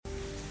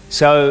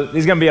So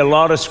there's going to be a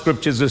lot of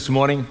scriptures this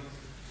morning.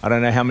 I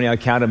don't know how many I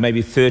counted,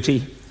 maybe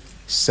 30.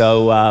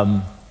 So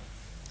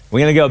we're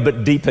going to go a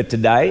bit deeper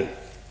today.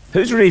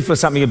 Who's ready for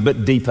something a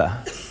bit deeper?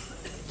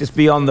 Just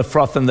beyond the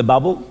froth and the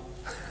bubble?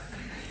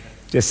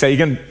 Just so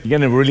you're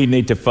going to really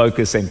need to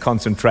focus and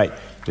concentrate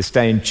to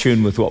stay in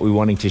tune with what we're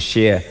wanting to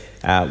share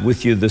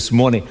with you this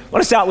morning. I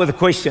want to start with a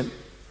question.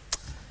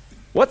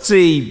 What's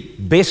the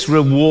best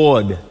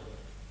reward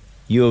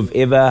you have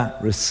ever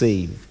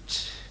received?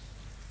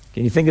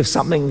 Can you think of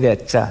something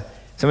that, some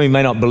of you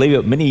may not believe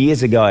it, many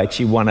years ago I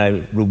actually won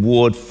a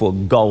reward for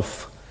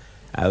golf.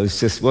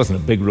 It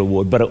wasn't a big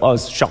reward, but I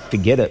was shocked to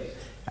get it.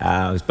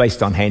 It was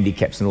based on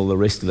handicaps and all the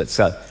rest of it.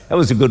 So that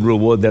was a good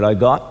reward that I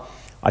got.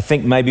 I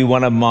think maybe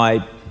one of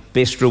my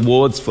best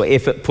rewards for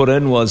effort put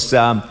in was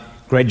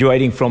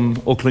graduating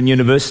from Auckland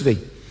University.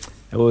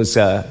 It was,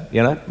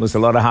 it was a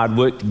lot of hard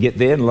work to get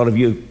there, and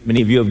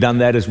many of you have done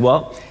that as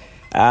well.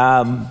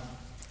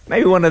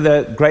 Maybe one of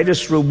the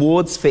greatest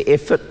rewards for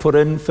effort put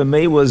in for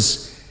me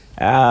was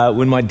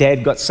when my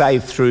dad got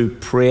saved through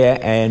prayer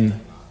and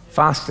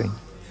fasting.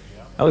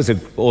 That was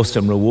an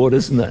awesome reward,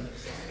 isn't it?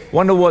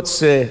 Wonder what's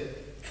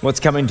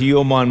coming to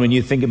your mind when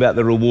you think about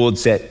the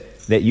rewards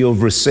that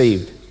you've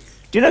received.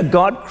 Do you know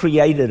God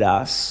created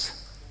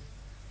us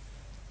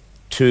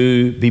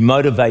to be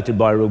motivated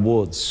by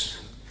rewards?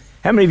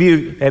 How many of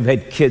you have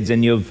had kids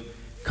and you've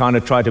kind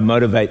of tried to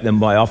motivate them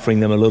by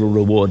offering them a little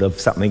reward of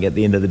something at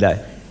the end of the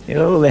day?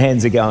 All the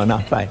hands are going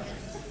up, eh?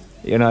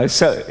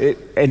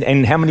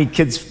 And how many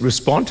kids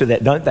respond to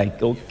that, don't they?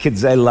 All kids,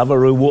 they love a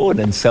reward.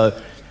 And so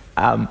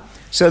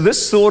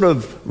this sort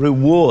of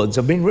rewards,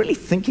 I've been really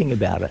thinking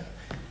about it.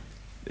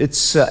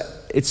 It's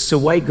the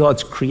way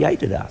God's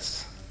created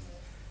us,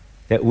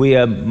 that we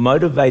are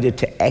motivated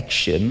to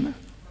action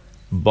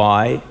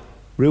by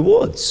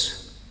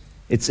rewards.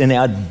 It's in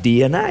our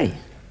DNA.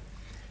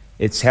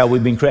 It's how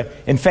we've been created.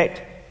 In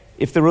fact,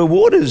 if the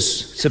reward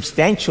is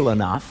substantial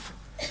enough,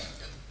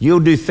 you'll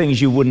do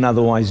things you wouldn't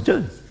otherwise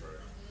do.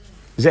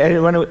 Is that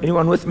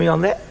anyone with me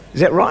on that?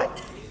 Is that right?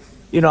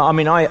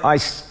 I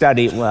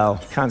studied,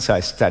 can't say I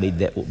studied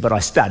that, but I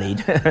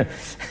studied.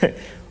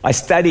 I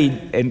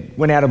studied and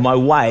went out of my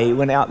way,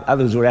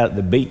 others were out at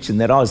the beach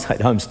and that I was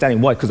at home studying.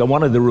 Why? Because I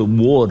wanted the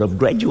reward of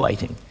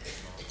graduating.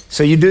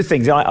 So you do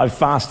things, I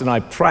fast and I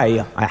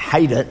pray, I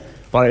hate it,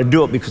 but I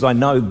do it because I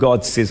know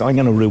God says, I'm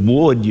going to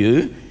reward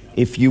you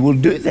if you will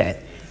do that.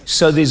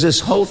 So there's this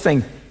whole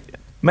thing.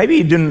 Maybe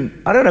you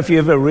didn't, I don't know if you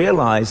ever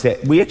realized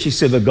that we actually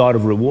serve a God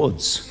of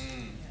rewards.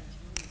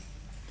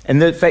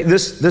 And in fact,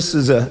 this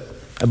is a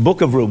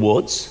book of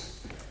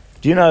rewards.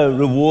 Do you know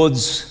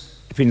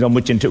rewards, depends on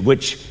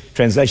which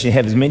translation you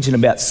have, is mentioned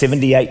about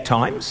 78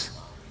 times?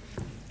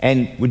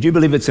 And would you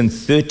believe it's in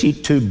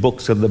 32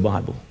 books of the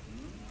Bible?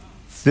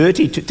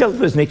 32. Tell the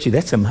person next to you,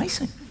 that's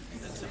amazing.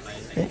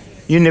 Yeah?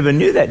 You never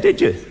knew that, did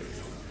you?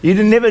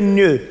 You never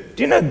knew.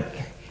 Do you know,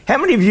 how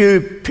many of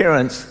you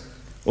parents,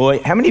 or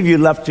how many of you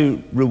love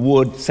to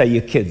reward, say,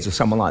 your kids or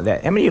someone like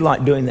that? How many of you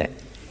like doing that?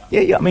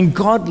 Yeah. I mean,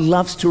 God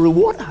loves to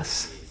reward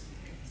us.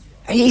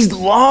 He's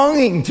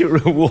longing to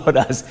reward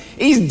us.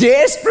 He's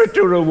desperate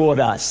to reward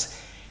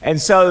us.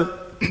 And so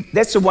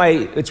that's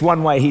it's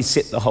one way He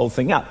set the whole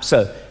thing up.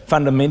 So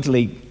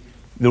fundamentally,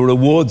 the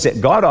rewards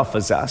that God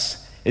offers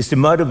us is to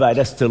motivate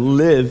us to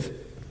live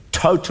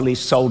totally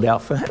sold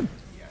out for Him.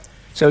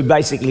 So He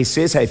basically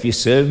says, hey, if you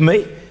serve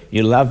me,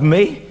 you love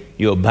me,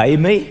 you obey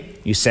me,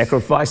 you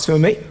sacrifice for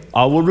me,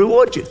 I will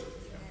reward you.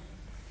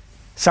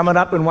 Sum it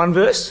up in one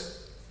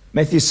verse.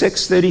 Matthew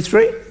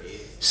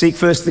 6:33. Seek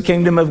first the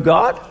kingdom of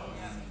God.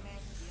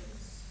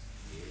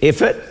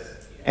 Effort.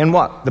 And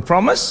what? The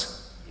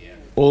promise?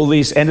 All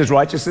these, and His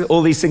righteousness,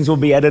 all these things will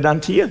be added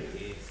unto you.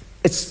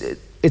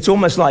 It's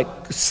almost like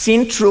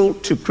central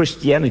to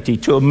Christianity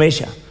to a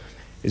measure.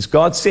 As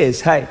God says,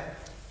 hey,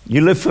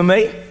 you live for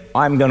me,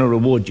 I'm going to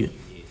reward you.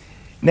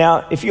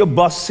 Now, if your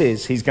boss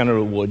says He's going to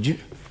reward you,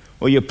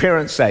 or your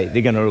parents say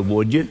they're going to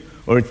reward you,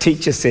 or a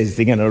teacher says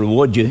they're going to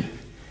reward you,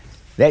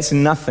 that's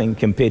nothing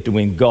compared to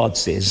when God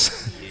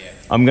says,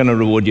 I'm going to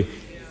reward you.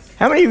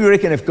 How many of you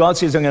reckon if God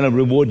says I'm going to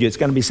reward you, it's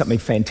going to be something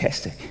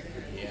fantastic?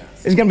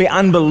 It's going to be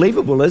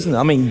unbelievable, isn't it?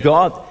 I mean,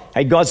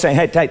 God's saying,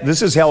 hey,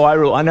 this is how I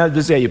reward. I know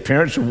this is how your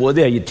parents reward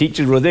you, how your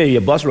teachers reward you,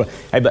 your boss reward.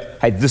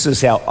 Hey, this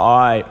is how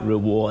I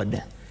reward.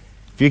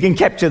 If you can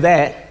capture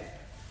that,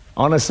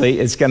 honestly,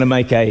 it's going to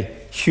make a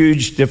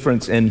huge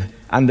difference in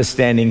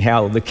understanding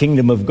how the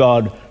kingdom of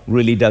God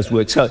really does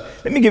work. So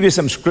let me give you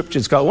some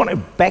scriptures, because I want to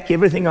back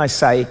everything I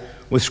say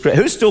with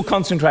scripture. Who's still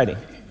concentrating?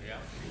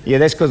 Yeah,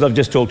 that's because I've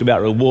just talked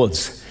about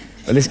rewards.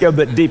 But let's go a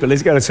bit deeper.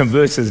 Let's go to some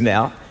verses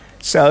now.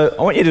 So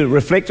I want you to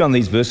reflect on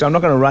these verses. I'm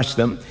not going to rush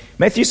them.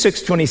 Matthew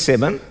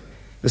 6:27.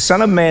 The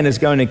Son of Man is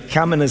going to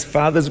come in His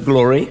Father's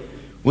glory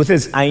with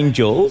His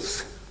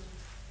angels.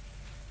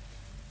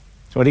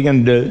 So what are you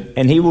going to do?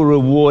 And He will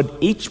reward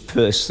each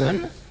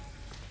person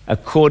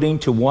according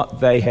to what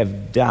they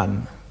have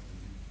done.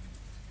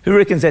 Who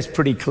reckons that's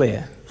pretty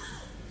clear?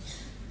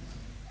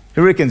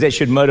 Who reckons that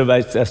should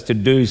motivate us to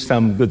do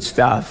some good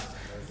stuff?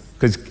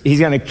 Because He's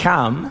going to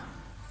come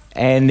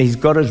and he's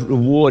got his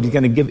reward. He's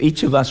going to give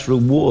each of us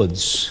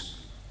rewards.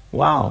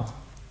 Wow.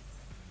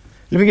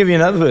 Let me give you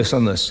another verse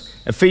on this.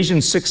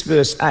 Ephesians 6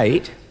 verse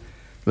 8,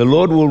 the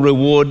Lord will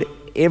reward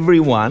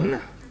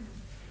everyone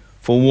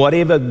for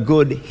whatever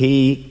good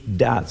he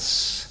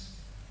does.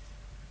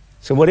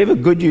 So whatever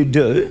good you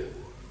do,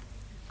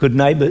 good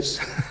neighbors,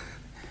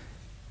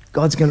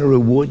 God's going to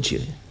reward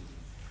you.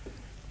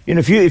 You know,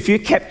 if you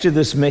capture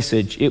this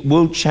message, it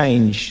will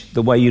change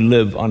the way you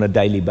live on a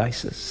daily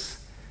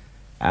basis.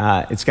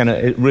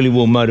 It really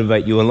will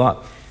motivate you a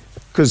lot.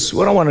 Because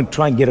what I want to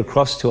try and get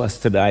across to us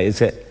today is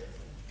that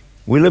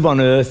we live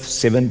on earth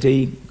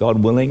 70,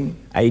 God willing,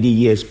 80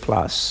 years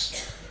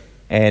plus.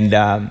 And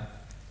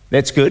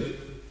that's good.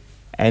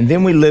 And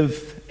then we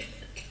live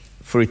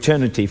for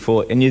eternity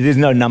and there's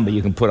no number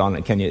you can put on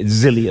it, can you? It's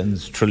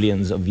zillions,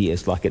 trillions of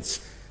years, like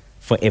it's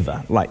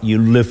forever, like you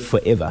live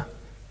forever.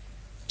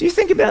 Do you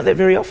think about that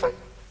very often?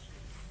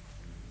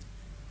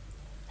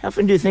 How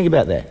often do you think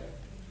about that?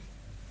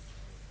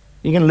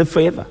 You're going to live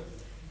forever.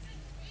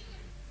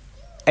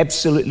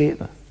 Absolutely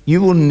ever.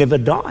 You will never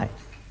die.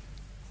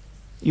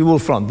 You will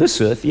from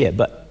this earth, yeah,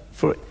 but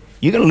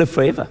you're going to live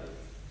forever.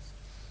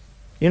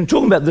 You know,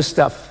 talking about this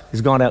stuff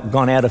has gone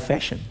out of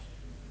fashion,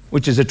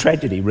 which is a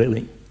tragedy,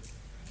 really,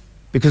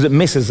 because it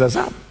messes us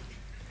up.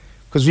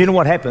 Because you know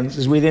what happens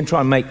is we then try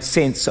and make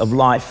sense of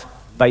life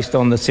based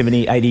on the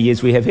 70, 80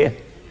 years we have here.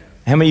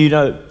 How many of you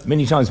know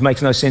many times it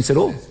makes no sense at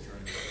all?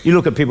 You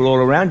look at people all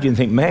around you and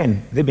think,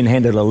 man, they've been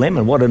handed a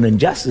lemon. What an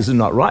injustice. This is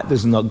not right.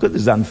 This is not good.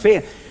 This is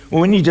unfair. Well,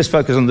 when you just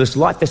focus on this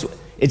life,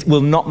 it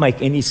will not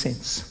make any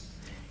sense.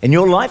 And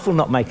your life will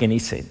not make any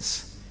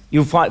sense.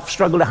 You'll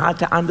struggle hard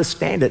to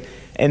understand it.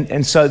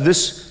 And so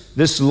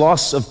this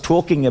loss of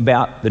talking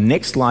about the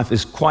next life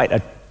is quite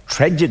a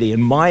tragedy,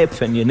 in my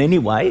opinion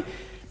anyway,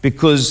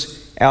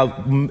 because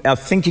our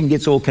thinking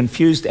gets all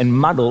confused and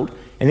muddled,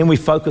 and then we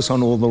focus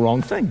on all the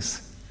wrong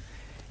things.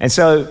 And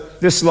so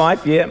this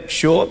life, yeah,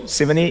 sure,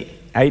 70,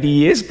 80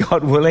 years,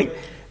 God willing.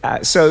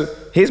 So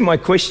here's my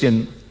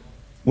question.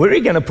 Where are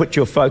you going to put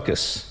your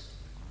focus?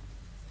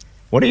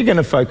 What are you going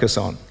to focus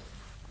on?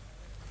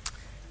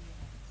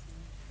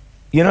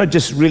 You know,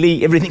 just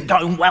really everything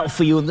going well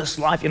for you in this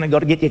life. You know, got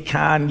to get your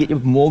car and get your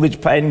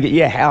mortgage paid and get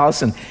your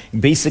house and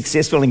be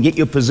successful and get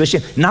your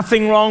position.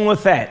 Nothing wrong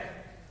with that.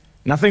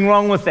 Nothing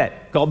wrong with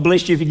that. God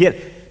bless you if you get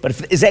it.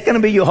 But is that going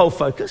to be your whole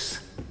focus?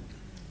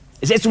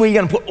 Is that where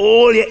you're going to put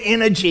all your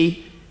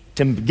energy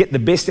to get the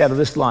best out of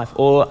this life?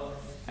 Or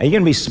are you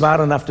going to be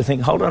smart enough to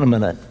think, hold on a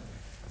minute.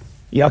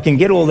 Yeah, I can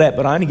get all that,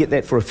 but I only get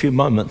that for a few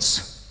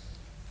moments.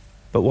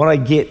 But what I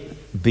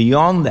get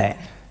beyond that,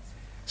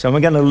 so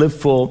I'm going to live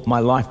for my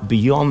life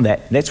beyond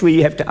that. That's where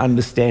you have to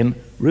understand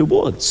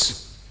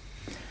rewards.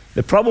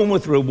 The problem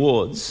with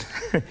rewards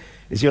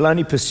is you'll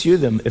only pursue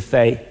them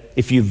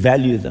if you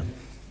value them.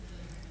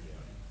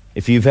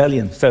 If you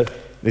value them. So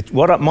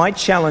my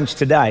challenge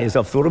today, as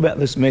I've thought about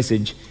this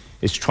message,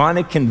 is trying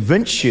to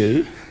convince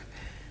you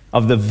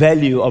of the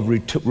value of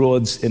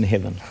rewards in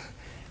heaven,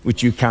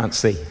 which you can't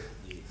see.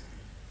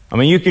 I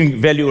mean, you can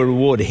value a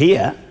reward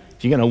here.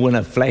 If you're going to win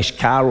a flash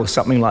car or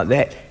something like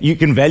that, you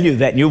can value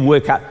that and you'll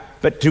work out.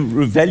 But to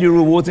value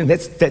rewards, and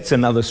that's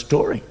another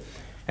story.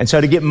 And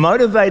so to get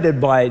motivated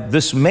by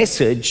this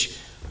message,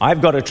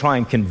 I've got to try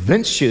and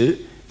convince you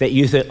that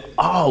you think,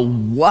 oh,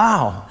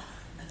 wow,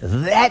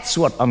 that's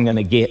what I'm going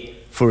to get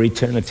for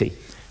eternity.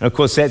 And of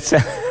course, that's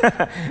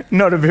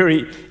not a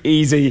very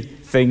easy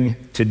thing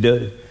to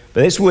do.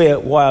 But that's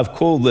why I've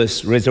called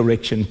this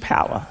resurrection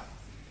power.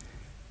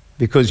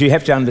 Because you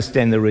have to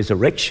understand the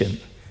resurrection,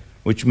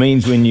 which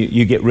means when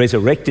you get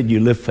resurrected, you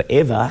live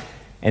forever,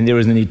 and there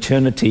is an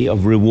eternity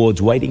of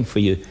rewards waiting for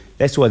you.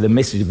 That's why the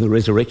message of the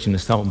resurrection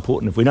is so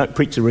important. If we don't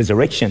preach the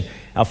resurrection,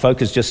 our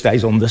focus just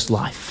stays on this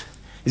life.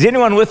 Is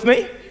anyone with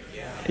me?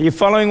 Yeah. Are you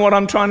following what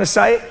I'm trying to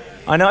say?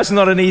 I know it's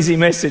not an easy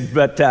message,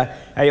 but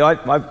hey,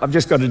 I've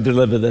just got to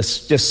deliver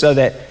this just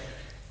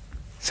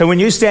so when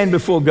you stand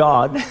before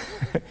God,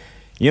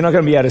 you're not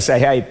going to be able to say,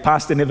 hey,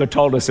 Pastor never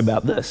told us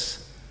about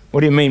this. What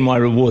do you mean my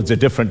rewards are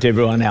different to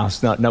everyone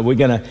else? No, we're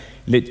going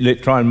to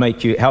try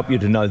and help you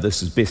to know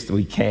this as best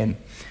we can.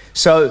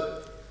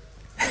 So,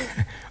 I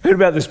heard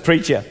about this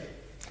preacher,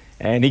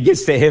 and he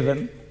gets to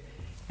heaven,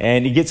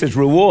 and he gets his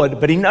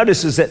reward, but he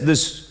notices that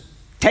this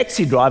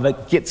taxi driver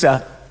gets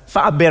a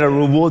far better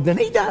reward than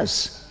he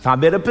does, far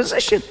better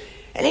position.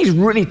 And he's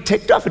really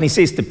ticked off, and he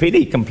says to Peter,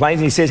 he complains,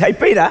 and he says, hey,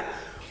 Peter,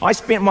 I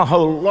spent my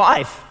whole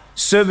life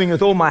serving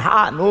with all my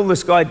heart, and all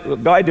this guy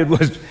did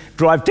was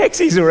drive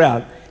taxis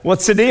around.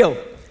 What's the deal?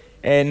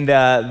 And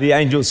the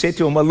angel said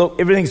to him, well, look,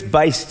 everything's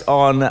based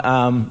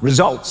on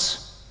results.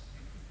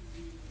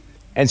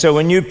 And so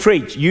when you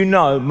preach, you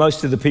know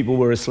most of the people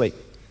were asleep.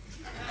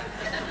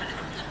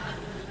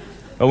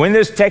 But when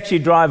this taxi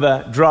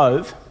driver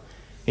drove,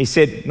 he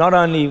said not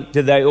only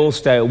did they all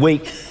stay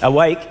awake,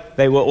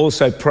 they were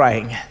also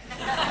praying.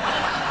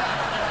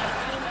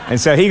 And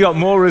so he got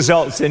more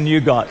results than you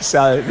got.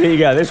 So there you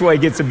go. That's why he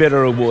gets a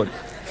better reward.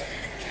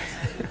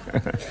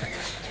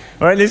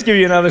 All right, let's give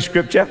you another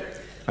scripture.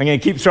 I'm I'm going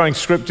to keep throwing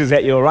scriptures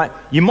at you, all right?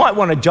 You might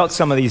want to jot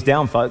some of these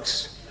down,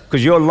 folks,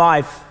 because your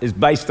life is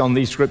based on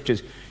these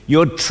scriptures.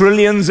 Your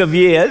trillions of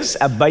years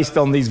are based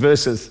on these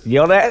verses. You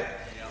know that?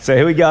 So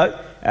here we go.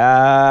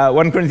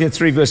 1 Corinthians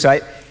 3, verse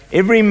 8.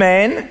 Every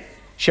man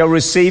shall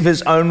receive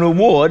his own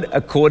reward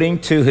according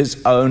to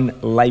his own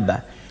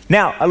labor.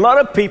 Now, a lot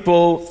of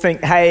people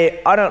think,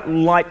 hey, I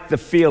don't like the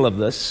feel of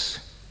this.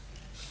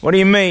 What do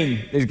you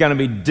mean there's going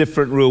to be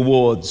different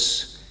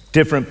rewards,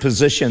 different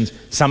positions?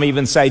 Some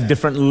even say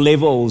different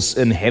levels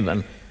in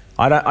heaven.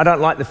 I don't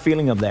like the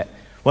feeling of that.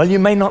 Well, you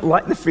may not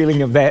like the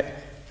feeling of that,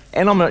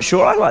 and I'm not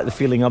sure I like the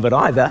feeling of it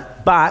either,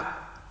 but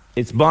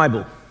it's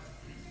Bible.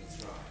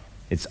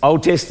 It's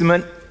Old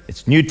Testament,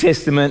 it's New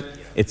Testament,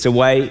 it's the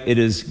way it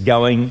is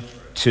going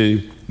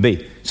to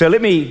be. So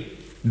let me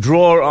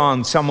draw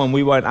on someone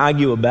we won't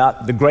argue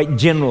about, the great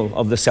general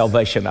of the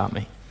Salvation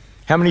Army.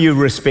 How many of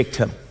you respect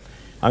him?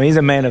 I mean, he's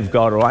a man of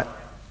God, all right?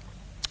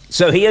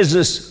 So he has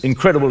this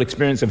incredible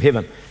experience of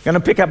heaven. I'm going to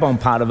pick up on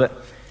part of it.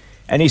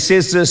 And he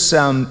says this,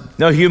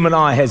 no human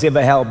eye has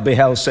ever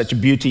beheld such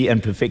beauty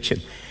and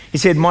perfection. He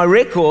said, my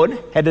record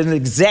had an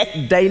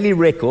exact daily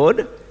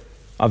record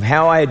of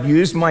how I had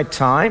used my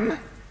time,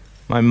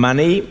 my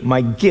money,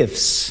 my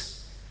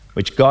gifts,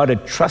 which God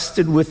had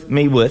trusted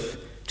me with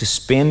to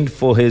spend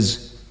for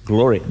his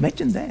glory.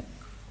 Imagine that.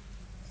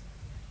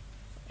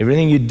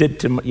 Everything you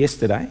did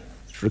yesterday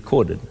is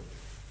recorded.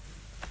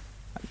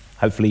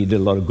 Hopefully you did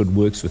a lot of good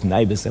works with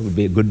neighbors. That would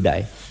be a good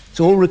day. It's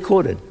all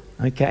recorded,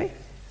 okay?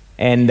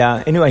 And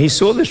anyway, he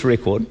saw this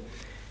record,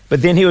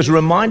 but then he was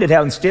reminded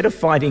how instead of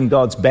fighting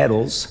God's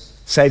battles,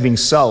 saving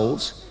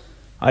souls,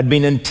 I'd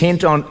been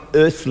intent on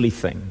earthly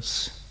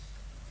things.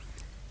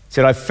 He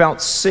said, I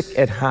felt sick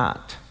at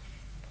heart.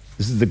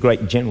 This is the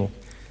great general.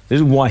 This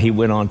is why he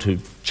went on to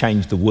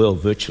change the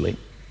world virtually.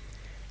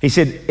 He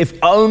said, if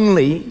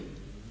only,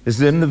 this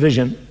is in the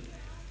vision,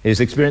 his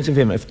experience of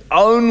him, if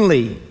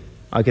only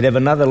I could have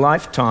another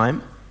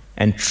lifetime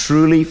and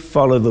truly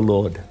follow the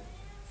Lord.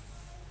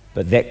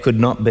 But that could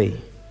not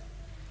be.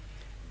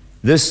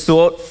 This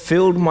thought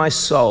filled my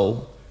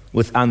soul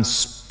with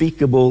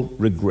unspeakable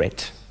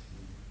regret.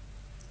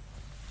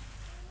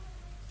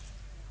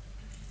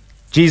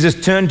 Jesus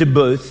turned to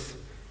Booth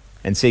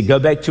and said, go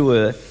back to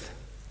earth.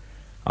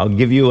 I'll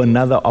give you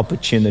another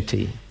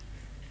opportunity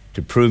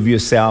to prove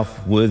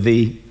yourself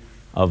worthy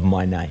of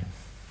my name.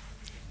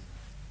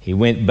 He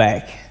went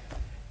back.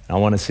 I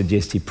want to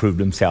suggest he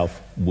proved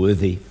himself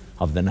worthy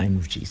of the name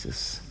of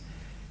Jesus.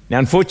 Now,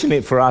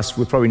 unfortunately for us,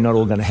 we're probably not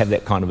all going to have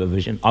that kind of a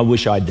vision. I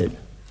wish I did,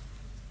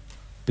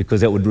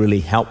 because that would really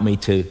help me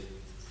to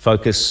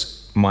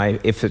focus my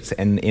efforts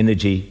and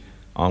energy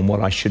on what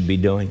I should be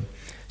doing.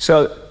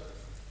 So,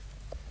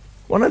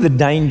 one of the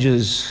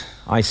dangers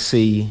I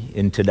see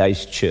in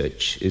today's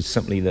church is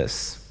simply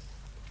this,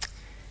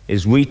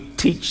 is we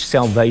teach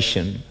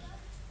salvation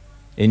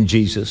in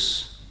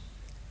Jesus.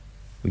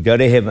 We go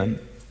to heaven,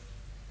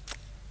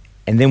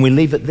 and then we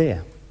leave it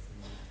there.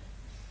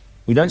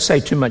 We don't say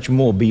too much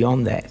more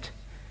beyond that.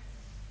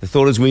 The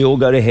thought is we all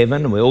go to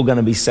heaven and we're all going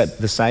to be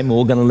the same. We're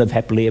all going to live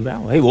happily ever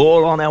after. Hey, we're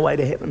all on our way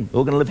to heaven. We're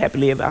all going to live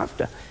happily ever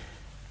after.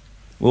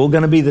 We're all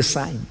going to be the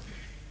same.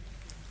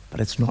 But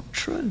it's not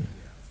true.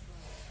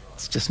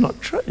 It's just not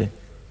true.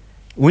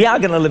 We are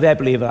going to live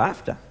happily ever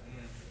after.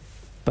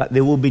 But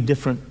there will be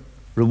different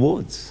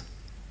rewards,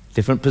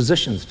 different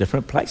positions,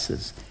 different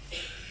places.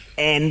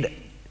 And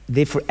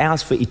they're for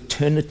ours for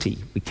eternity.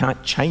 We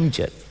can't change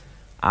it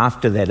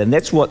after that. And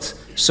that's what's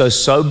so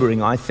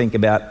sobering, I think,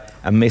 about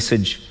a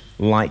message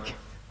like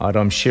what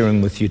I'm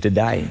sharing with you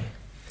today.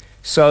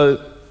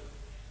 So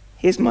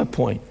here's my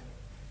point.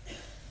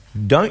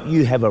 Don't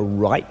you have a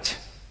right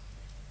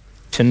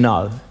to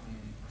know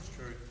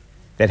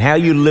that how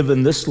you live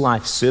in this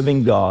life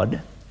serving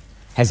God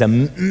has a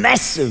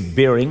massive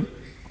bearing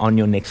on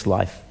your next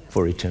life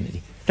for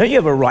eternity? Don't you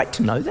have a right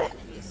to know that?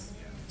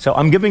 So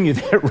I'm giving you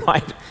that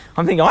right.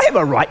 I'm thinking, I have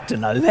a right to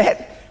know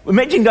that.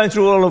 Imagine going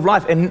through all of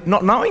life and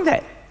not knowing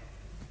that.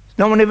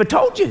 No one ever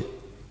told you.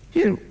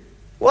 You think,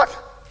 what?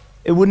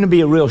 It wouldn't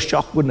be a real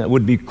shock, wouldn't it? It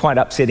would be quite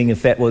upsetting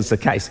if that was the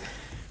case.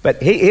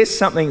 But here's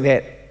something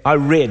that I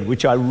read,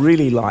 which I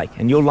really like,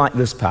 and you'll like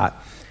this part.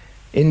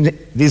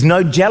 There's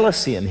no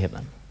jealousy in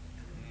heaven.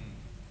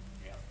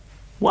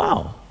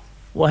 Wow.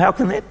 Well, how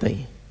can that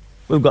be?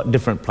 We've got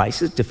different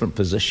places, different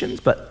positions,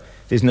 but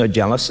there's no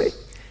jealousy.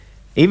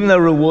 Even though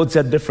rewards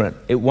are different,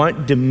 it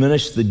won't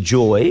diminish the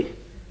joy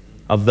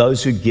of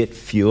those who get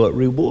fewer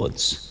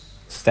rewards.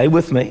 Stay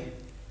with me.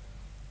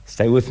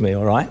 Stay with me,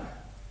 all right?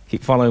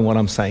 Keep following what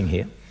I'm saying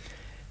here.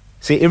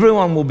 See,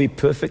 everyone will be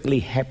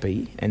perfectly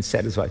happy and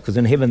satisfied, because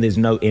in heaven there's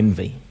no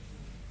envy.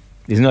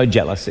 There's no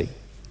jealousy,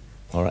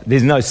 all right?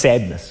 There's no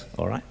sadness,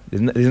 all right?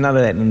 There's none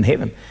of that in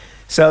heaven.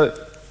 So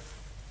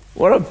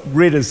what I've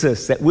read is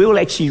this, that we will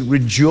actually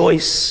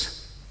rejoice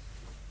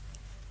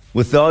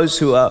with those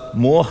who are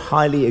more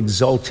highly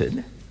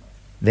exalted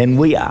than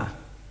we are.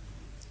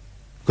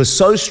 Because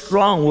so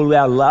strong will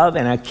our love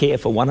and our care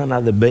for one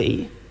another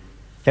be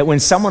that when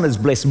someone is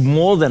blessed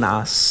more than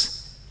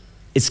us,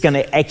 it's going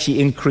to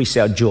actually increase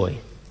our joy.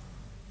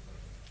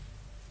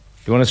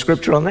 you want a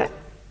scripture on that?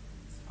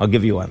 I'll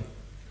give you one.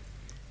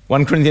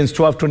 1 Corinthians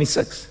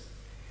 12:26.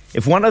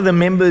 If one of the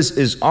members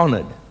is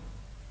honored,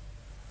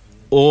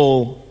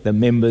 all the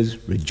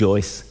members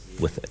rejoice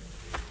with it.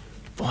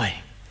 Boy,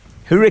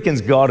 who reckons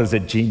God is a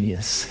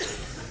genius?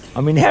 I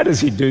mean, how does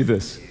he do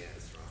this?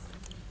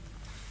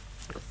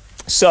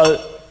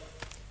 So,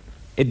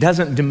 it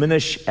doesn't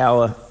diminish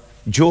our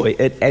joy,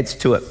 it adds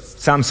to it.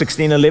 Psalm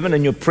 16:11,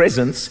 in your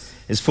presence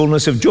is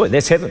fullness of joy.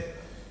 That's heaven.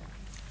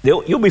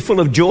 You'll be full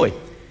of joy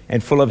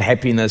and full of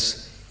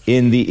happiness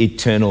in the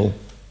eternal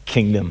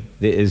kingdom.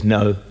 There is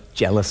no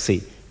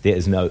jealousy. There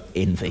is no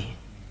envy.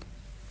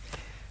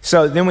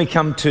 So then we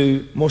come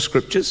to more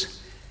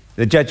scriptures.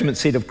 The judgment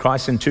seat of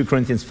Christ in 2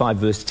 Corinthians 5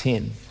 verse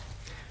 10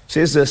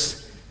 says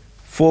this,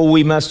 for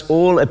we must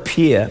all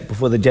appear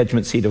before the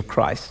judgment seat of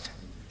Christ,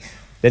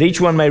 that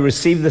each one may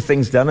receive the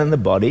things done in the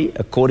body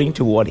according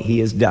to what he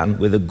has done,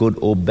 whether good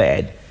or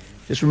bad.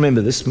 Just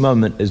remember, this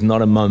moment is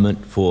not a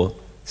moment for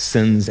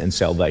sins and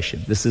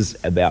salvation. This is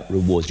about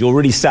rewards. You're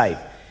already saved.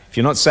 If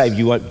you're not saved,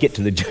 you won't get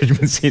to the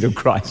judgment seat of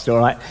Christ, all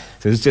right?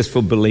 So it's just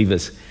for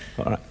believers,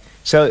 all right?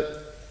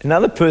 So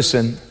another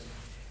person,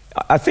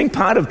 I think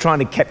part of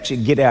trying to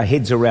get our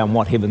heads around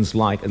what heaven's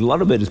like, a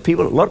lot of it is a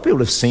lot of people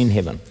have seen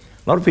heaven.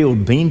 A lot of people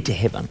have been to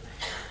heaven.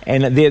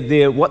 And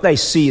what they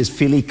see is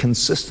fairly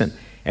consistent.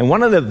 And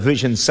one of the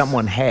visions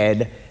someone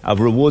had of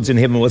rewards in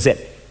heaven was that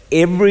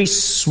every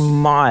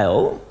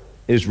smile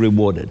is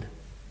rewarded.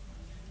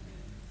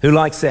 Who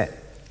likes that?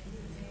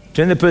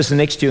 Turn the person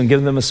next to you and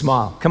give them a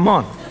smile. Come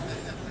on.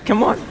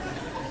 Come on.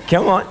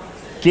 Come on.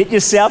 Get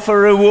yourself a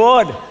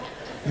reward.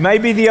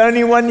 Maybe the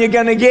only one you're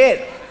going to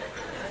get.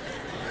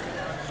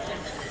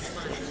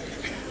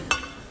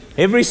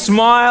 Every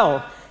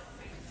smile.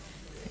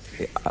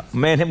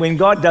 Man, when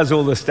God does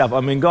all this stuff,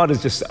 I mean, God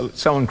is just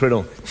so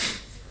incredible.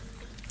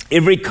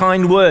 Every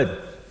kind word.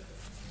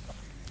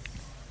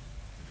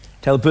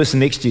 Tell the person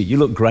next to you, you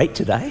look great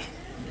today.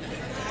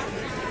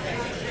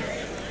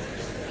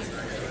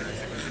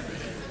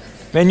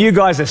 Man, you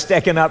guys are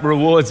stacking up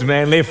rewards,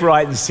 man, left,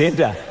 right, and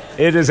center.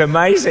 It is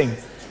amazing.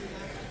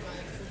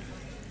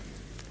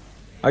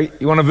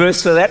 You want a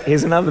verse for that?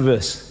 Here's another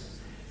verse.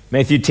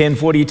 Matthew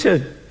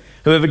 10:42.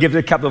 Whoever gives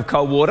a cup of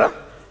cold water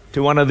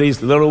to one of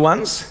these little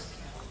ones,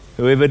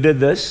 whoever did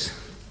this,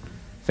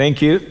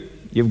 thank you.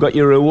 You've got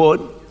your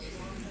reward.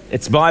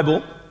 It's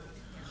Bible.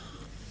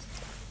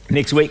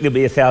 Next week there'll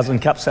be 1,000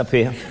 cups up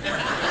here.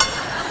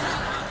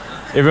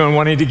 Everyone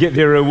wanting to get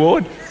their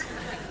reward.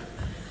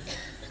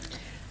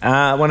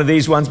 One of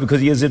these ones,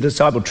 because he is a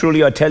disciple.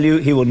 Truly I tell you,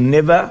 he will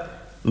never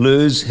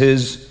lose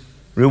his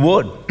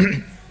reward.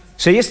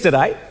 So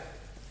yesterday,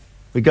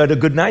 we go to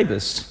Good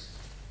Neighbours.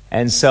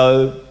 And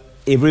so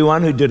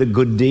everyone who did a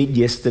good deed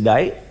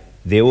yesterday,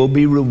 there will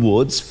be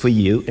rewards for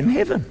you in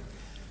heaven.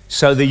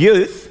 So the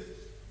youth,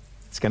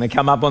 it's going to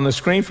come up on the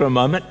screen for a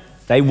moment,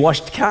 they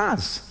washed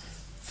cars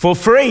for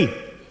free.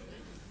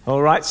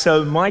 All right,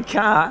 so my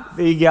car,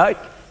 there you go.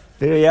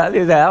 There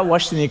they are,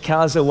 washing their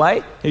cars away.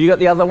 Have you got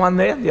the other one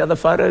there? The other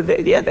photo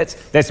there? Yeah,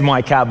 that's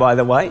my car, by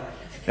the way.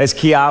 That's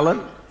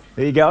Kialan.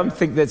 There you go.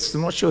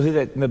 I'm not sure who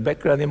that in the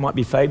background there might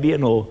be,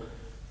 Fabian or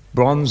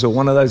Bronze or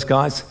one of those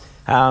guys.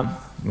 I'm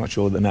not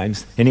sure of the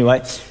names.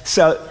 Anyway,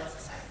 so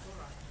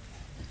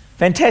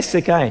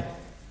fantastic, eh?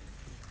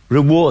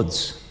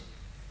 Rewards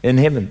in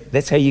heaven.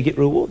 That's how you get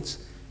rewards.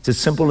 It's as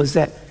simple as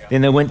that. Yeah.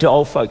 Then they went to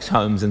old folks'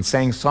 homes and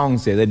sang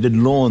songs there. They did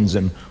lawns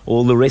and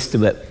all the rest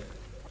of it.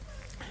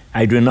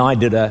 Adrian and I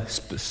did a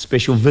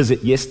special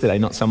visit yesterday,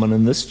 not someone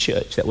in this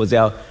church. That was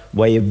our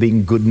way of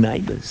being good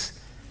neighbours.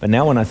 But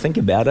now when I think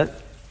about it,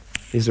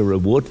 there's a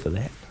reward for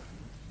that.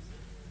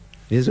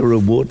 There's a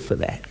reward for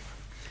that.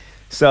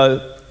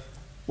 So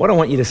what I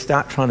want you to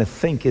start trying to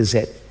think is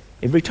that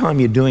every time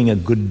you're doing a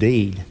good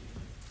deed,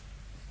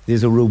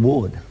 there's a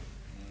reward.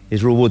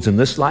 There's rewards in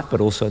this life,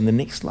 but also in the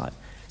next life.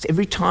 So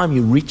every time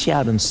you reach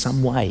out in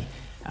some way,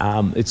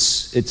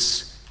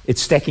 it's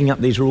stacking up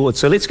these rewards.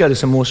 So let's go to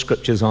some more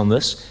scriptures on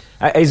this.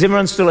 Is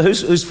everyone still,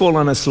 who's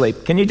fallen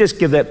asleep? Can you just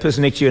give that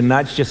person next to you a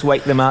nudge, just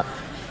wake them up?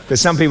 Because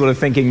some people are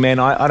thinking, man,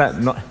 I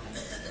don't know.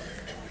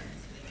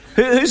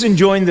 Who's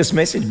enjoying this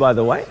message, by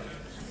the way?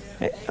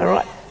 Hey, all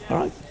right.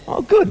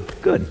 Oh,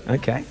 good,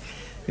 okay.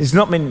 There's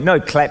not been no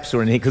claps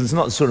or anything, because it's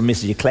not the sort of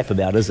message you clap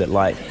about, is it?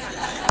 Like,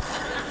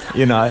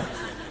 you know.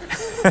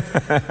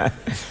 But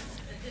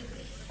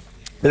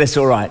that's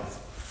all right.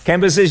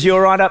 Campuses, you all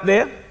right up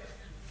there?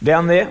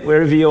 Down there,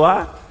 wherever you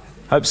are?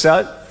 Hope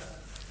so.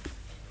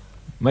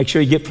 Make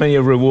sure you get plenty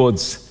of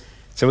rewards.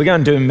 So we're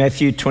going to do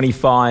Matthew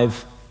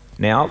 25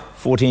 now,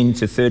 14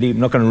 to 30. I'm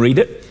not going to read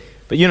it,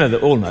 but you know,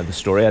 all know the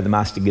story. The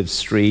master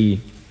gives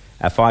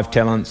 5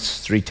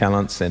 talents, 3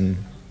 talents, and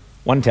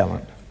 1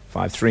 talent.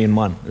 5, 3, and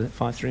 1. Is it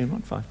 5, 3, and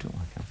 1? 5, 2,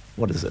 1.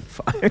 What is it?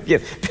 Yeah,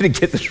 better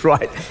get this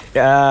right.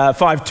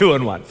 5, 2,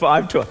 and 1.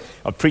 5, 2.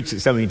 I've preached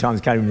it so many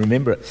times, I can't even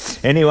remember it.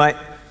 Anyway,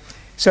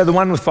 so the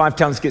one with 5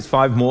 talents gets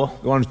 5 more.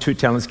 The one with 2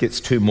 talents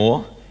gets 2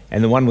 more.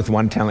 And the one with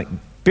 1 talent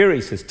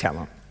buries his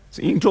talent.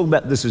 So you can talk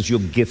about this as your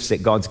gifts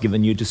that God's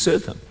given you to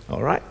serve him.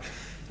 All right?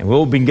 And we've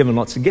all been given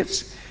lots of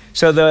gifts.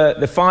 So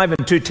the 5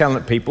 and 2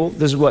 talent people,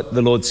 this is what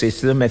the Lord says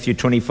to them, Matthew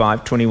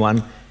 25,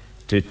 21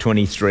 to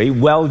 23.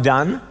 Well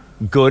done,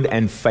 good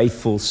and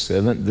faithful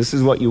servant. This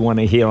is what you want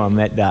to hear on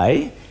that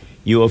day.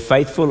 You are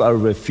faithful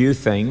over a few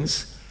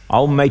things.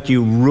 I'll make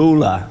you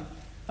ruler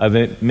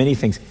over many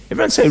things.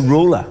 Everyone say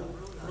ruler.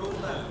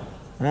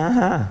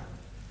 Ruler.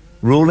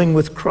 Ruling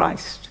with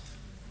Christ.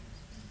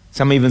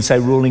 Some even say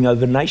ruling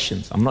over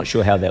nations. I'm not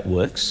sure how that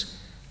works,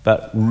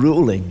 but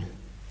ruling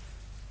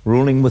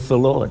with the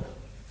Lord,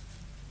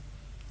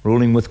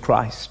 ruling with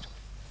Christ.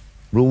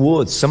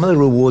 Rewards. Some of the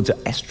rewards are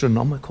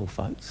astronomical,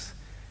 folks.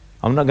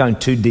 I'm not going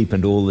too deep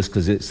into all this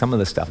because some of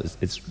the stuff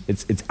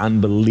it's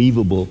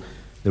unbelievable.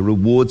 The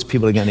rewards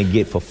people are going to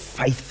get for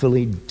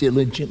faithfully,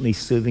 diligently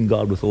serving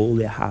God with all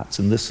their hearts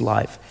in this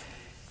life.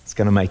 It's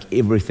going to make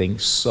everything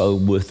so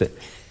worth it.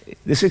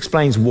 This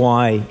explains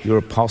why your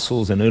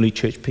apostles and early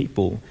church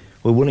people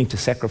were willing to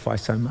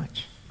sacrifice so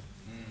much.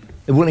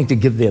 They're willing to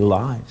give their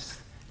lives.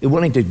 They're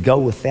willing to go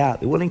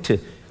without. They're willing to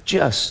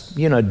just,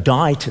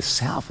 die to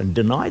self and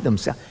deny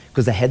themselves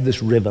because they had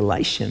this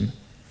revelation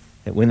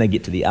that when they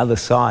get to the other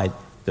side,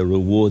 the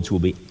rewards will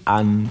be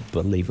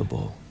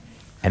unbelievable.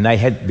 And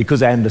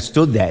because they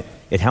understood that,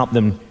 it helped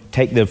them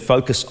take their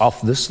focus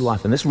off this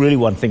life. And that's really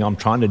one thing I'm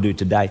trying to do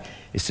today,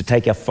 is to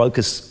take our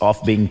focus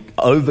off being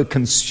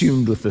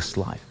over-consumed with this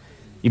life.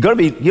 You've got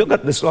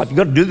this life, you've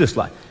got to do this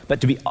life,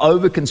 but to be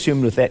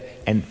over-consumed with that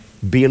and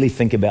barely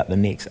think about the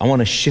next. I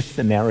want to shift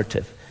the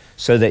narrative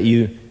so that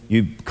you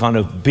kind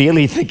of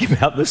barely think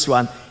about this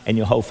one and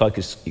your whole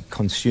focus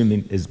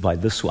consuming is by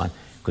this one,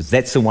 because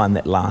that's the one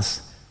that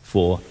lasts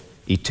for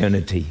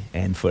eternity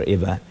and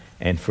forever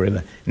and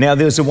forever. Now,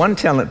 there's a one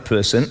talent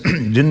person,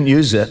 didn't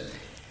use it.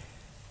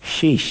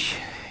 Sheesh.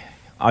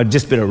 I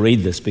just better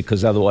read this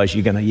because otherwise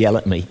you're going to yell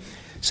at me.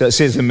 So it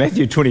says in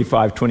Matthew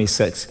 25,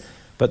 26,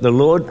 but the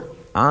Lord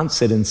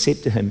answered and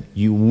said to him,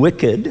 you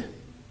wicked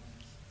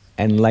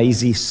and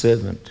lazy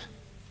servant.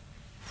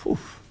 Whew.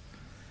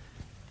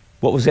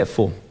 What was that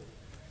for?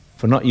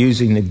 For not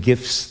using the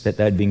gifts that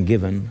they'd been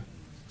given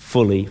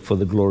fully for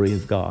the glory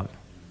of God.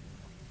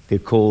 They're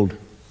called,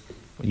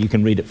 you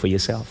can read it for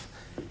yourself.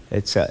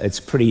 It's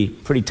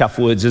pretty tough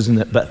words, isn't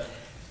it? But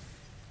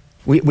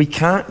we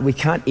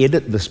can't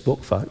edit this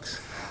book, folks.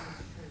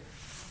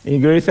 You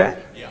agree with that?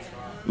 Yeah.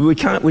 We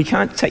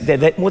can't take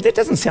that. Well, that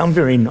doesn't sound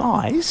very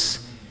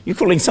nice. You're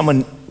calling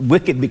someone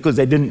wicked because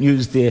they didn't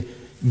use their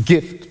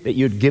gift that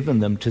you'd given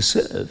them to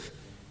serve.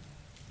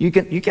 You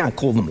can't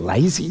call them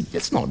lazy.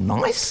 That's not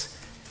nice.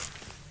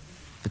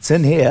 It's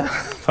in here,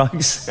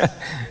 folks.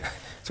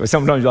 So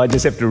sometimes I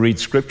just have to read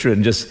scripture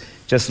and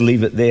just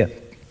leave it there.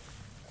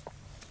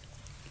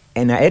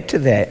 And I add to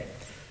that,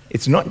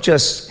 it's not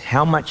just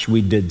how much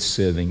we did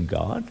serving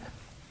God,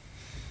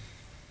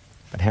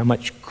 but how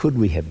much could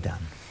we have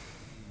done?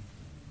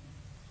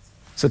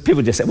 So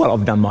people just say, well,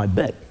 I've done my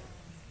bit.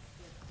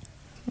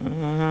 I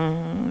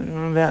don't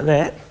know about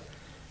that.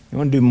 You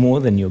want to do more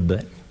than your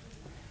bit.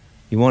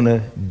 You want to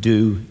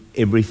do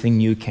everything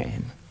you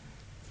can.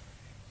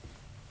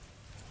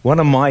 One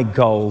of my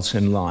goals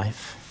in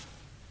life,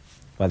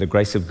 by the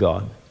grace of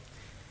God,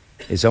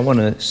 is I want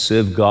to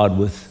serve God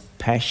with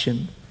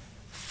passion,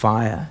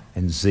 fire,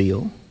 and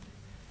zeal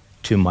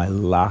to my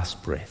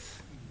last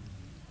breath.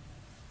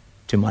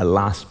 To my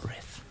last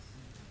breath.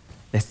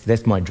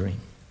 That's my dream.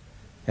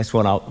 That's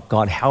what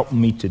God helped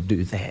me to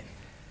do that.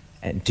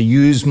 And to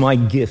use my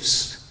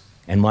gifts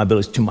and my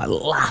abilities to my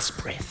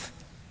last breath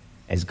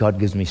as God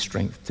gives me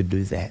strength to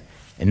do that.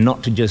 And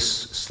not to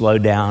just slow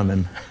down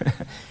and,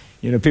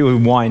 people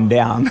wind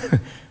down.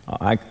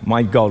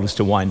 My goal is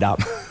to wind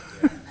up.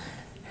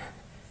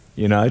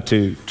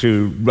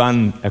 To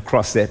run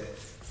across that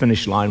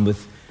finish line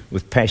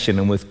with passion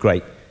and with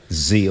great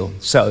zeal.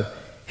 So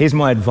here's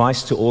my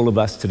advice to all of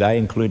us today,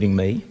 including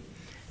me,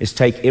 is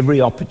take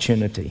every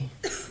opportunity,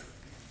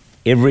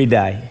 every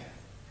day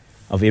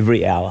of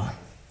every hour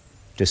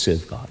to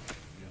serve God.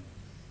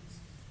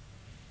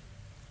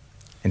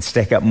 And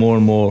stack up more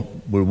and more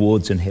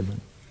rewards in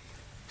heaven.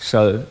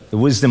 So the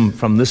wisdom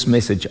from this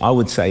message, I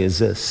would say, is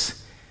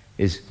this,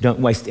 is don't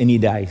waste any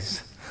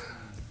days.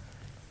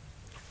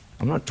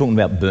 I'm not talking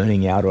about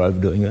burning out or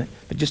overdoing it,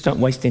 but just don't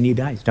waste any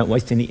days. Don't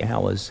waste any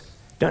hours.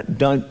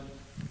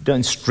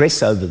 Don't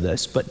stress over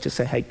this, but just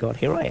say, hey, God,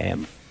 here I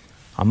am.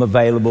 I'm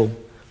available.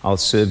 I'll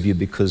serve you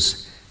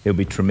because there'll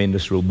be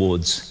tremendous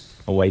rewards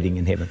awaiting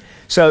in heaven.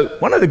 So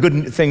one of the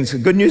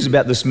good news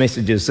about this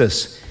message is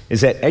this,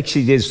 is that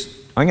actually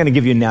I'm going to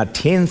give you now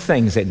 10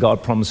 things that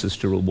God promises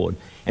to reward.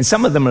 And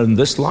some of them are in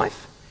this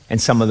life, and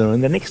some of them are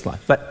in the next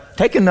life. But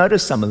take a note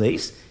of some of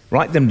these.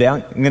 Write them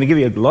down. I'm going to give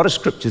you a lot of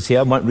scriptures here.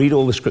 I won't read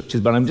all the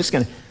scriptures, but this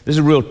is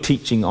a real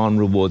teaching on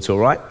rewards, all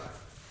right?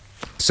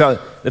 So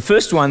the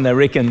first one, they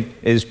reckon,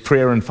 is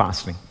prayer and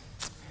fasting.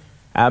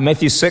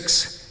 Matthew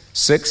 6,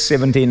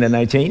 17 and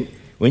 18.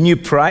 When you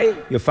pray,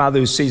 your Father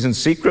who sees in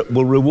secret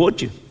will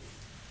reward you.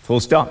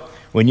 Full stop.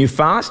 When you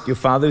fast, your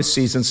Father who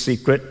sees in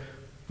secret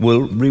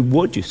will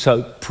reward you.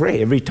 So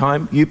pray every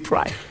time you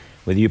pray.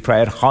 Whether you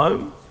pray at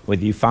home,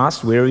 whether you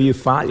fast, wherever you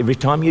fast, every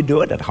time you do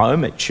it, at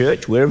home, at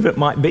church, wherever it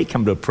might be,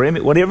 come to a prayer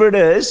meeting, whatever it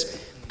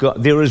is,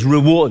 there is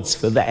rewards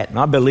for that. And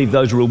I believe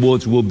those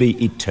rewards will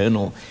be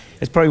eternal.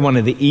 It's probably one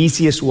of the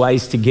easiest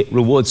ways to get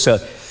rewards. So,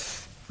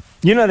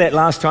 you know that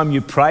last time you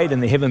prayed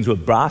and the heavens were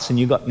brass and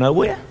you got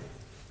nowhere?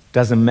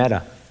 Doesn't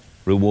matter.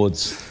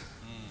 Rewards.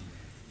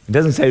 It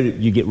doesn't say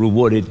you get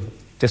rewarded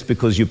just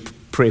because your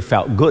prayer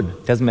felt good.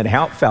 It doesn't matter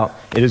how it felt.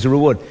 It is a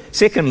reward.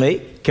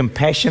 Secondly,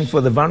 compassion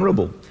for the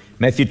vulnerable.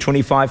 Matthew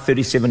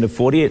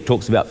 25:37-40, it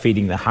talks about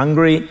feeding the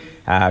hungry,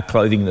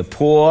 clothing the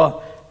poor,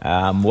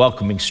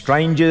 welcoming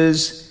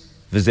strangers,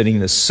 visiting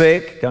the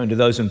sick, going to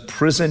those in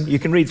prison. You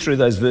can read through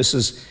those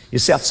verses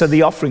yourself. So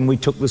the offering we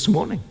took this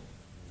morning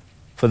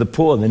for the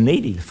poor, the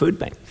needy, the food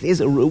bank,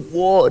 there's a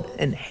reward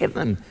in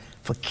heaven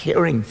for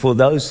caring for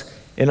those.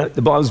 You know,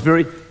 the Bible's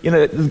very,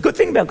 the good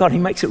thing about God, he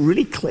makes it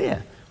really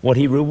clear what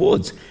he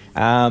rewards.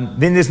 Then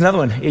there's another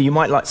one.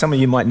 Some of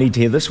you might need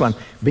to hear this one.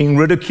 Being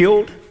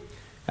ridiculed,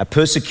 a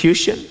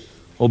persecution,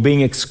 or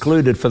being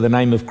excluded for the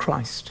name of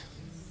Christ.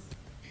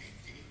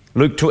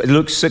 Luke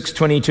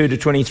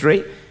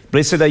 6:22-23.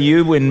 Blessed are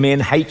you when men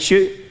hate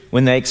you,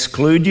 when they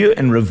exclude you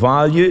and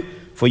revile you,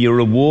 for your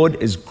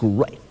reward is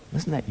great.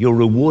 Isn't that? Your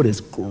reward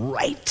is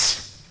great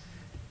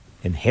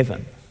in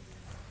heaven.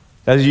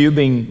 Those of you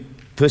being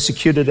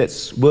persecuted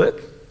at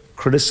work,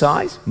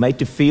 criticized, made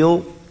to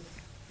feel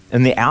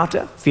in the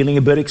outer, feeling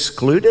a bit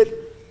excluded,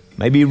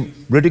 maybe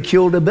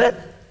ridiculed a bit.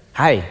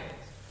 Hey,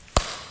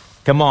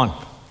 come on,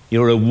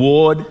 your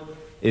reward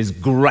is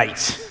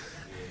great.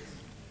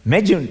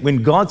 Imagine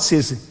when God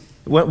says,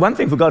 one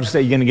thing for God to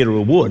say you're going to get a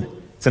reward,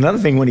 it's another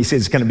thing when he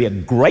says it's going to be a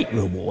great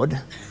reward.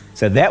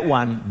 So that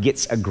one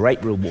gets a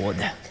great reward.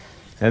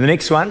 And the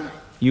next one,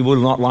 you will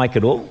not like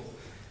it all,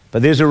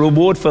 but there's a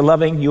reward for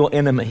loving your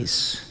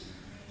enemies.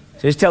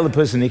 So just tell the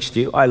person next to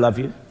you, I love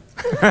you.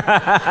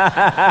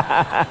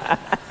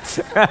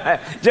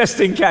 Just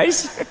in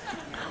case.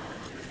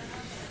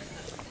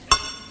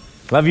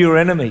 Love your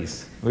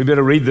enemies. We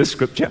better read this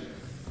scripture.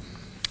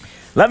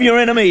 Love your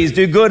enemies,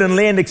 do good and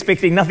lend,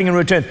 expecting nothing in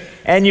return,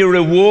 and your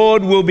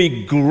reward will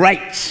be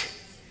great.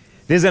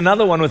 There's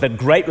another one with a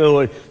great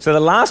reward. So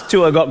the last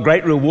two have got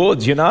great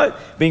rewards,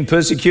 being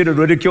persecuted,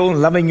 ridiculed,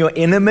 and loving your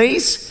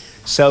enemies.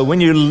 So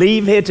when you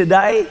leave here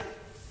today,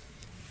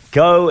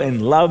 go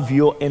and love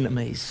your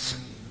enemies.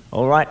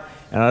 All right?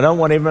 And I don't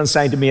want everyone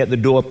saying to me at the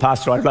door,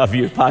 Pastor, I love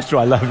you. Pastor,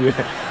 I love you.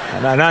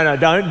 No,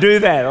 don't do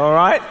that, all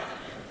right?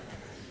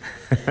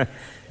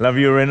 Love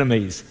your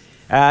enemies.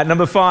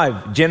 Number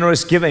 5,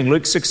 generous giving.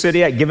 Luke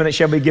 6:38, given it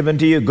shall be given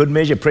to you. Good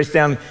measure, pressed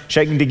down,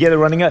 shaken together,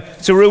 running out.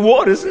 It's a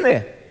reward, isn't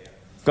there?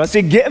 God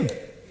said, give.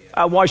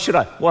 Why should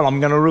I? Well,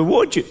 I'm going to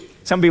reward you.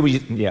 Some people,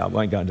 I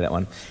won't go into that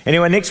one.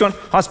 Anyway, next one,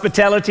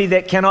 hospitality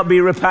that cannot be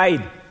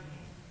repaid.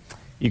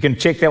 You can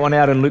check that one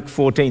out in Luke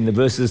 14. The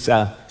verses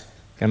are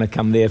going to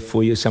come there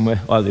for you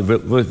somewhere. Oh, the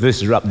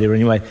verses are up there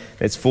anyway.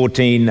 That's 12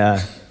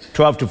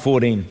 to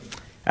 14.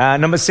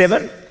 Number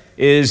 7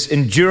 is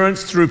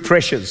endurance through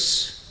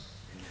pressures.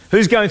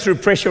 Who's going through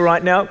pressure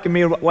right now? Give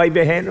me a wave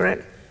your hand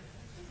around.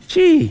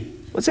 Gee,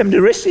 what's happened to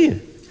the rest of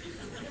you?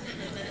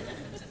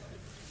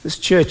 This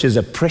church is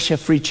a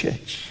pressure-free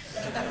church.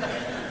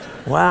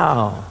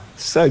 Wow,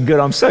 so good.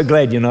 I'm so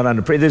glad you're not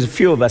under pressure. There's a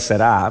few of us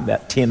that are,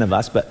 about 10 of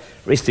us, but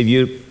the rest of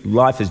you,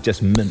 life is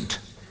just mint.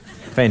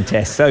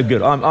 Fantastic, so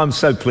good. I'm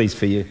so pleased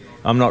for you.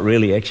 I'm not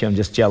really, actually, I'm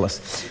just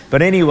jealous.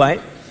 But anyway,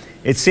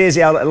 it says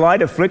our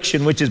light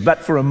affliction, which is but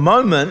for a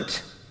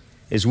moment,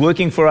 is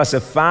working for us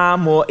a far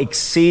more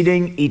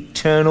exceeding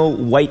eternal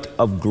weight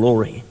of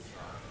glory.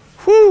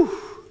 Whew!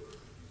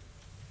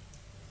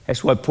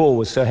 That's why Paul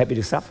was so happy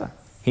to suffer.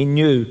 He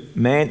knew,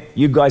 man,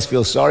 you guys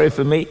feel sorry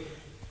for me.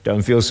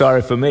 Don't feel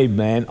sorry for me,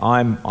 man.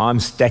 I'm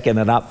stacking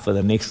it up for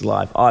the next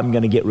life. I'm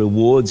going to get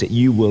rewards that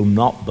you will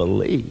not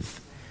believe.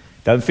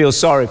 Don't feel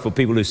sorry for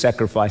people who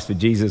sacrifice for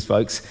Jesus,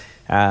 folks.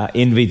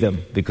 Envy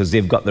them because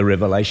they've got the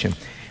revelation.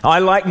 I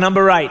like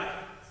number 8,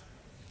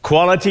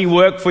 quality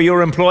work for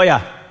your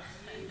employer.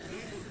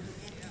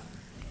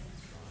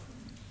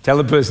 Tell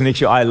the person next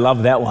to you, I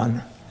love that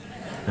one.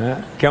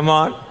 Come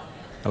on.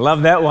 I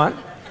love that one.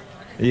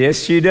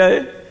 Yes, you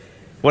do.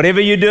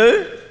 Whatever you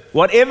do,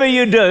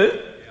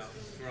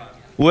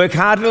 work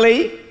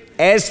heartily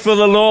as for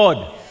the Lord,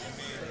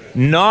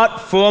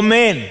 not for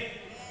men.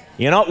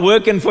 You're not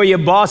working for your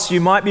boss,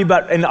 you might be,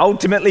 and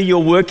ultimately you're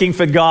working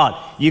for God.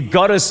 You've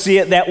got to see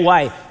it that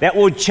way. That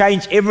will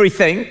change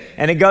everything.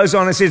 And it goes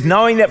on and says,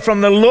 knowing that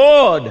from the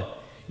Lord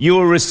you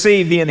will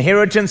receive the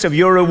inheritance of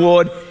your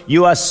reward.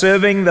 You are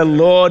serving the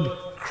Lord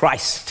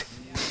Christ.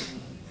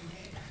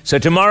 So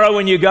tomorrow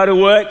when you go to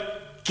work,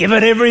 give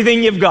it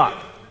everything you've got.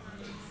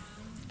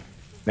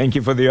 Thank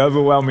you for the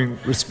overwhelming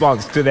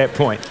response to that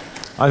point.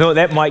 I thought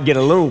that might get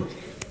a little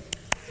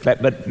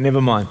flat, but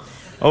never mind.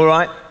 All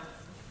right.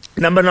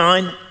 Number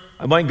 9,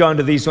 I won't go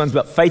into these ones,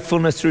 but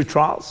faithfulness through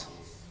trials.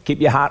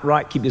 Keep your heart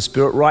right, keep your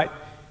spirit right.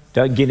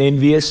 Don't get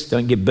envious,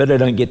 don't get bitter,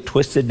 don't get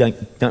twisted,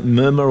 don't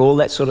murmur, all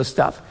that sort of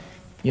stuff.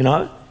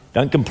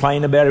 Don't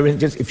complain about everything.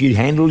 Just if you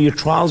handle your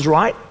trials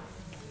right,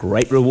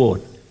 great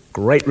reward.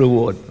 Great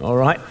reward, all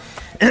right?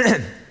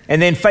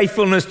 And then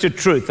faithfulness to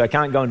truth. I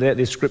can't go into that.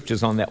 There's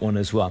scriptures on that one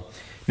as well.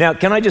 Now,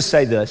 can I just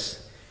say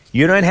this?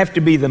 You don't have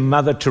to be the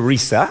Mother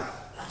Teresa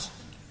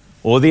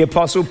or the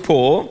Apostle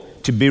Paul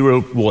to be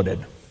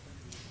rewarded,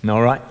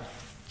 all right?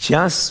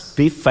 Just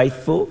be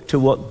faithful to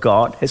what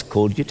God has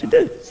called you to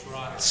do.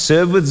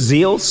 Serve with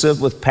zeal,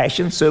 serve with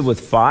passion, serve with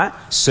fire,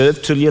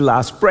 serve till your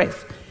last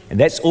breath. And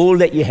that's all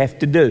that you have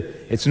to do.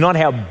 It's not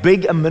how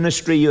big a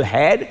ministry you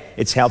had,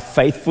 it's how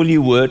faithful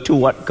you were to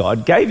what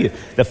God gave you.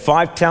 The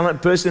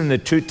 5-talent person and the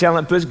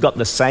 2-talent person got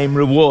the same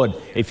reward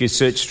if you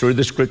search through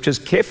the scriptures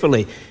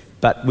carefully.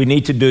 But we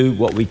need to do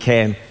what we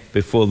can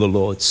before the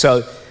Lord.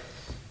 So,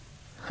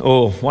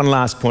 one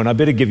last point. I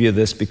better give you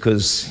this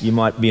because you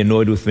might be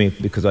annoyed with me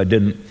because I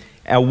didn't.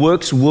 Our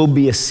works will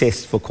be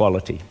assessed for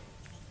quality.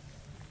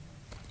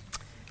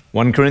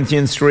 1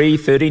 Corinthians 3,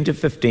 13 to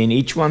 15,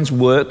 each one's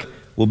work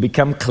will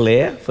become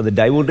clear, for the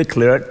day will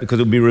declare it, because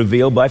it will be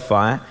revealed by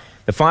fire.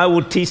 The fire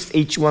will test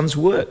each one's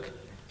work,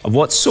 of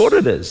what sort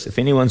it is. If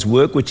anyone's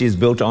work which is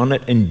built on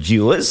it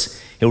endures,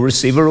 he'll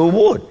receive a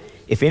reward.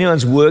 If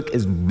anyone's work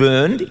is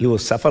burned, he will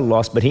suffer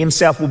loss, but he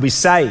himself will be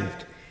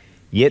saved,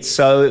 yet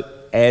so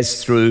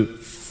as through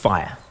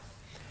fire.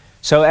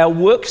 So our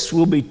works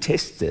will be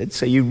tested,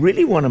 so you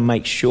really want to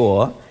make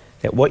sure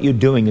that what you're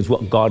doing is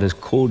what God has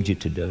called you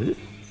to do,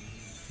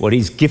 what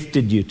he's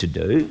gifted you to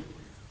do,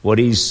 what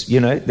he's,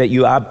 that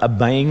you are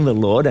obeying the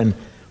Lord, and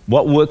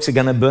what works are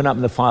going to burn up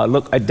in the fire.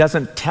 Look, it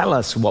doesn't tell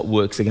us what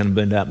works are going to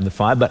burn up in the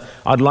fire, but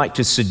I'd like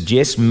to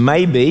suggest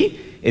maybe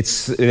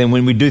it's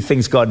when we do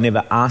things God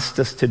never asked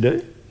us to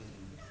do.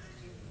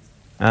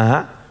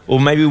 Or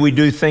maybe we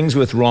do things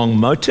with wrong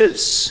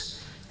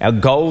motives. Our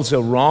goals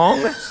are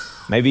wrong.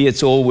 Maybe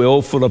we're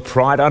all full of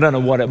pride. I don't know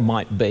what it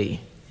might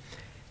be.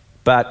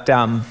 But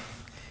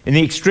in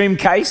the extreme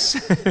case,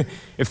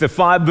 if the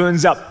fire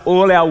burns up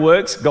all our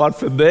works, God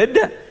forbid,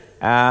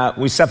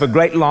 we suffer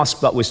great loss,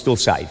 but we're still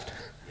saved.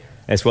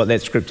 That's what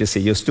that scripture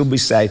says. You'll still be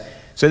saved.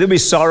 So there'll be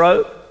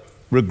sorrow,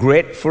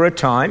 regret for a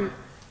time.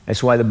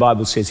 That's why the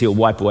Bible says he'll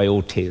wipe away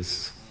all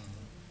tears.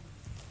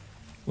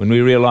 When we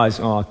realize,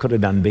 I could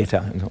have done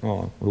better,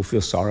 we'll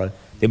feel sorrow.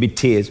 There'll be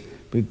tears.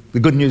 The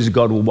good news is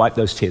God will wipe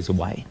those tears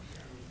away.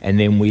 And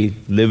then we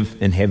live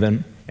in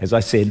heaven, as I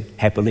said,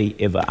 happily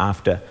ever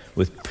after,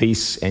 with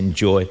peace and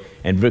joy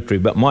and victory.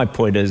 But my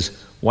point is,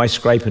 why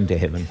scrape into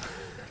heaven?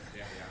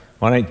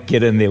 Why don't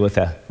get in there with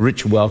a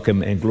rich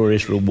welcome and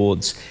glorious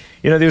rewards?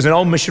 There was an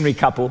old missionary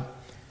couple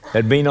that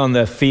had been on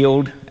the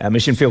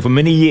mission field for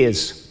many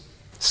years,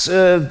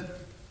 served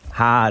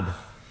hard,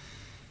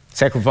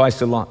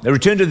 sacrificed a lot. They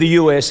returned to the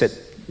US.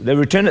 They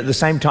returned at the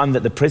same time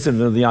that the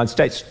President of the United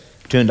States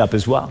turned up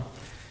as well.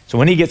 So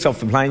when he gets off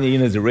the plane,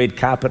 there's a red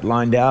carpet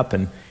lined up,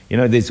 and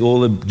there's all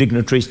the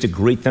dignitaries to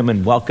greet them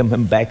and welcome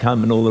him back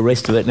home and all the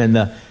rest of it. And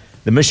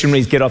the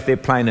missionaries get off their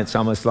plane. It's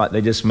almost like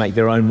they just make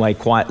their own way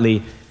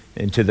quietly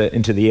into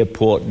the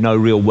airport. No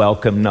real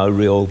welcome,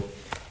 no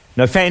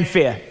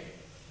fanfare.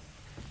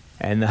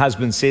 And the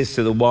husband says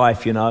to the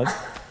wife,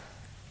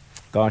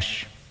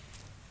 gosh,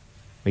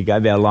 we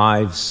gave our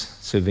lives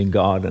serving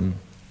God, and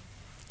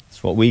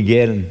it's what we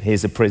get. And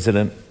here's the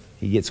president.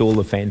 He gets all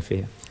the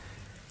fanfare.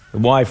 The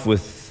wife,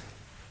 with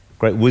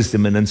great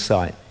wisdom and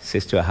insight,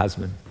 says to her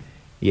husband,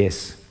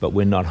 yes, but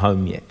we're not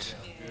home yet.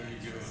 Very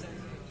good.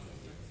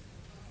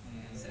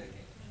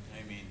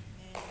 Amen.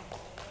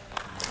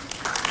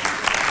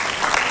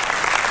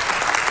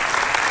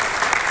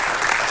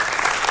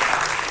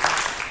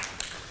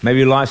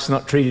 Maybe life's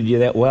not treated you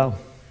that well.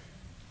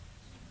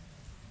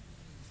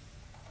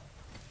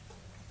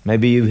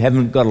 Maybe you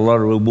haven't got a lot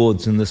of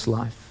rewards in this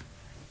life.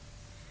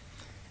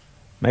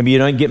 Maybe you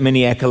don't get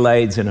many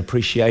accolades and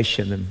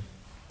appreciation, and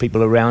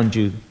people around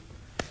you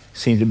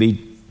seem to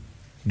be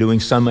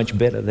doing so much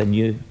better than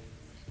you.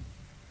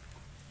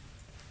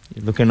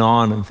 You're looking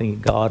on and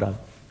thinking, God, I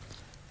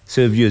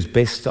served you as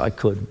best I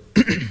could.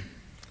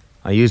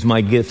 I used my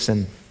gifts,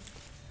 and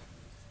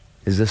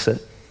is this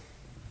it?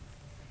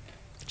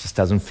 It just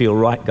doesn't feel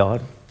right,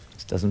 God. It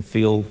just doesn't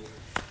feel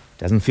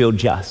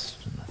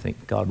just. And I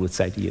think God would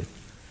say to you,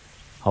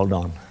 hold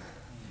on,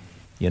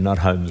 you're not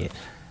home yet.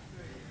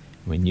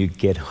 When you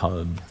get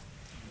home,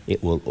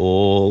 it will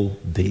all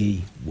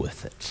be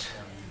worth it.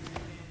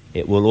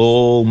 It will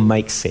all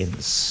make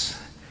sense.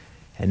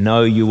 And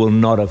no, you will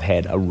not have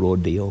had a raw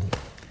deal,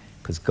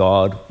 because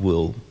God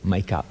will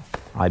make up,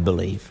 I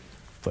believe,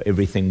 for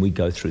everything we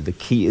go through. The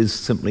key is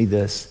simply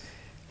this: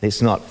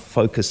 let's not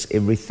focus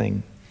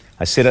everything.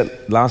 I said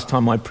it last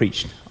time I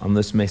preached on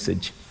this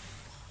message,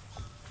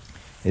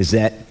 is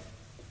that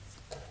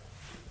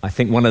I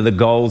think one of the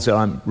goals that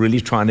I'm really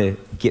trying to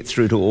get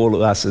through to all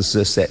of us is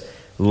this, that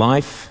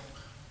life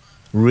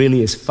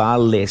really is far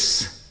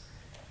less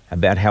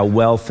about how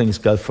well things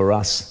go for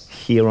us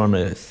here on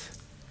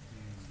earth,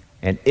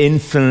 and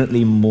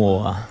infinitely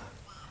more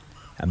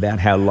about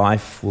how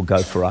life will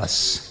go for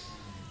us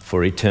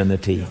for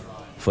eternity,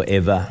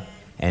 forever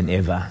and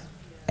ever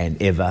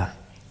and ever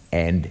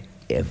and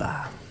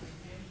ever.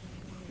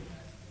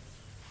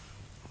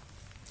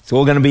 It's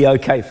all going to be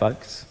okay,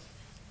 folks.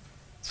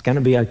 It's It's going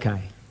to be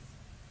okay.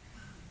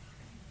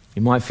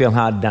 You might feel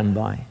hard done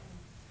by.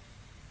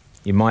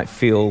 You might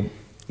feel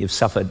you've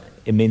suffered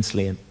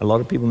immensely, and a lot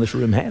of people in this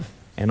room have,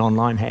 and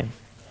online have.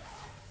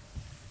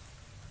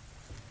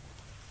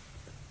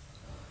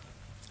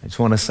 I just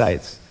want to say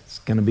it's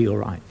going to be all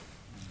right.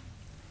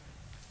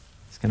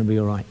 It's going to be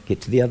all right.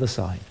 Get to the other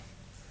side.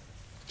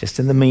 Just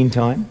in the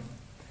meantime,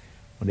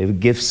 whatever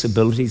gifts,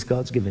 abilities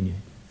God's given you,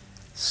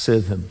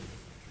 serve Him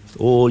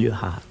with all your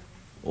heart,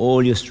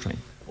 all your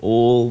strength,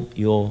 all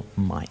your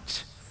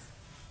might.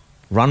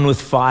 Run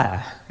with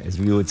fire, as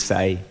we would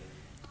say,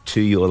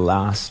 to your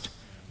last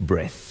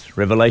breath.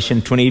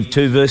 Revelation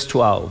 22, verse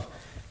 12.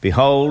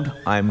 Behold,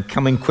 I am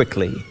coming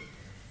quickly,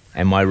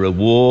 and my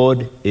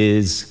reward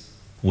is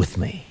with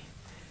me,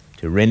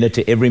 to render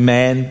to every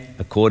man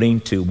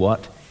according to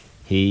what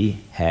he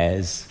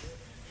has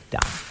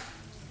done.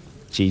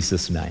 In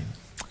Jesus' name,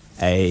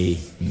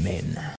 amen.